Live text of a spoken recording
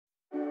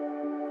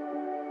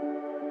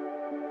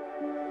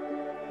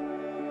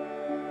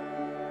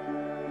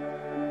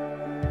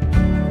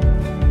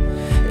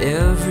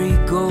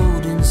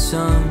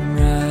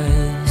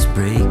sunrise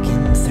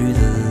breaking through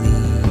the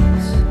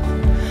leaves,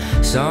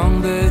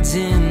 songbirds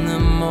in the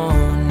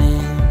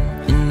morning,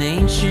 an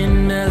ancient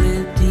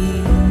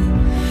melody.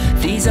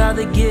 These are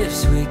the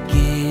gifts we're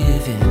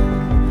given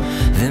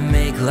that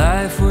make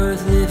life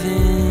worth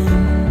living.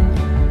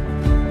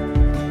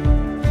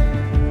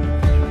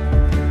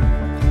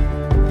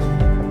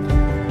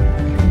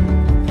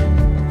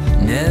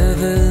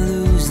 Never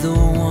lose the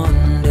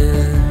wonder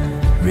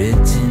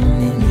written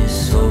in your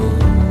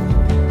soul.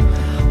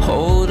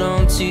 Hold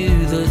on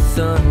to the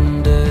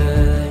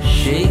thunder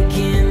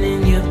shaking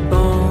in your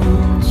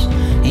bones.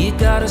 You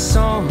got a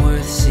song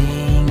worth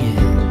singing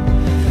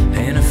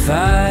and a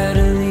fire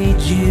to lead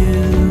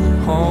you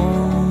home.